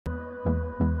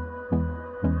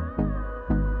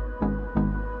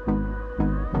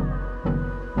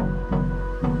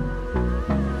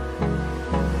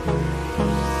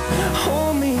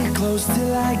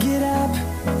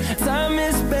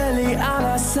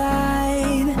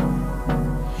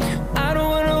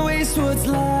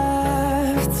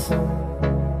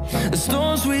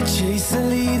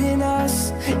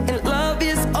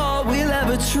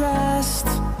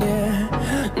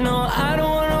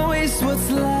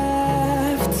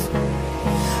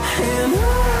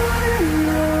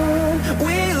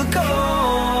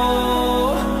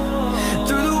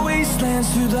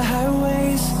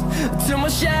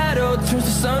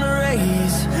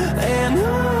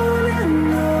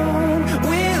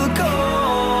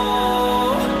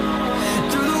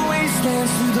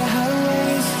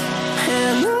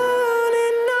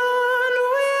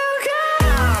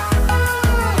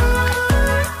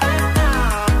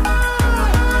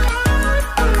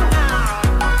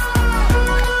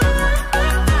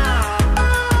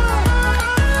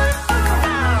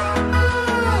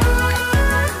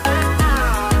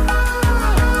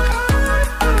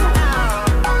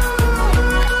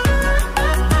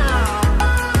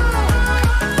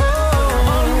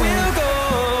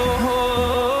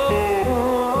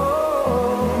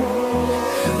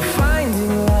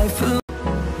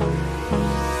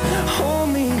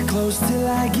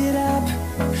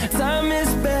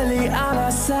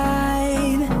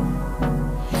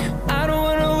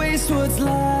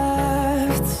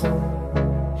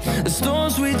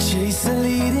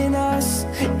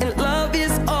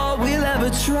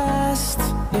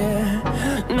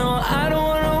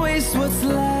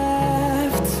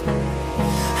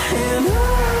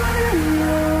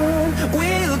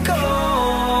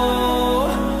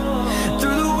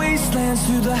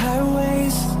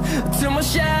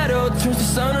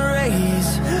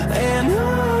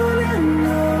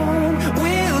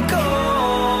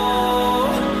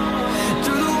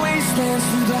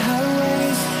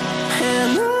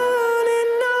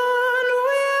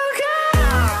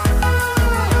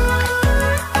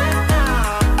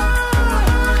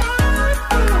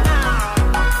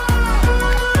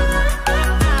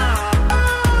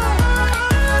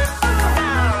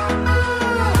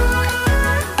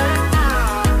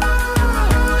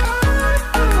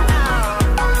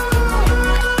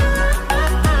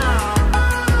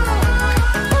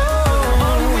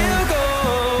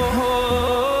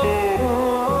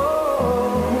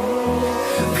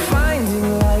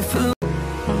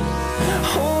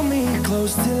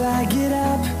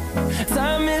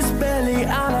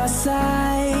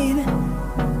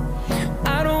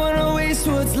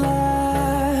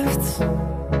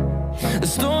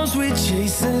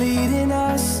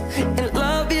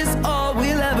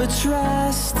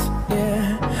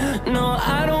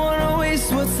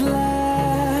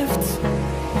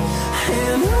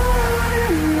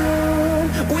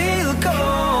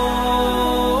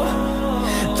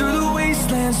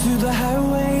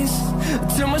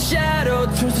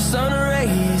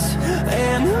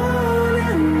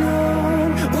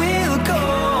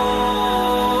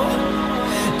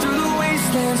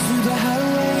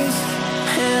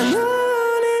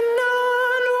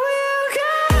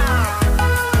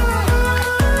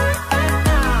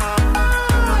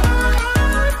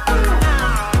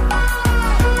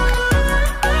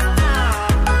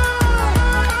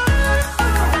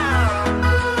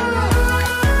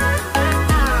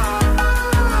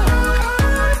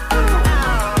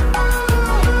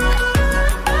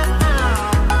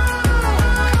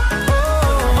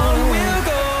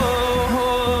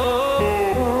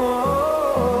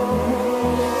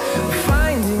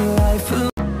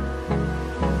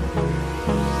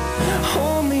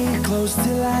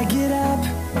Till I get up,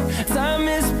 time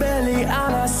is barely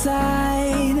on our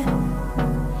side.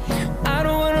 I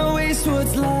don't wanna waste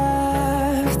what's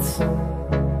left.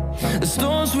 The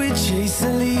storms we chase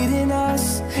are leading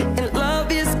us, and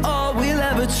love is all we'll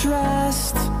ever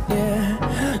trust. Yeah,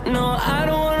 no, I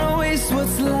don't wanna waste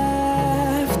what's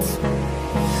left.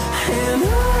 And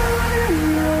on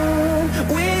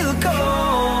we'll go,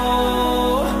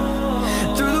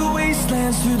 through the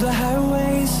wastelands, through the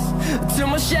highways, till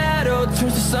my shadow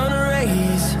turns to sun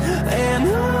rays. And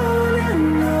on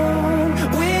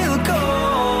we'll go,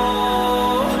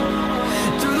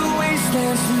 through the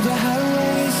wastelands, through the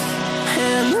highways,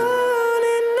 and on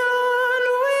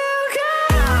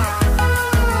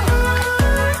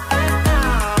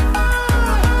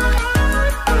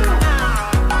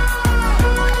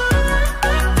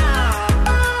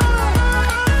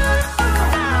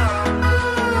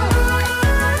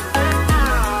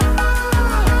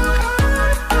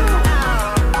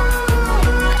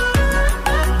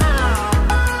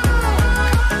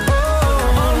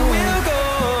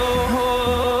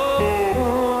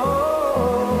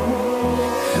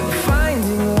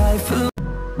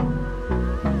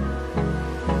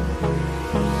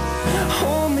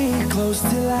close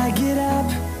till I get up.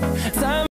 Time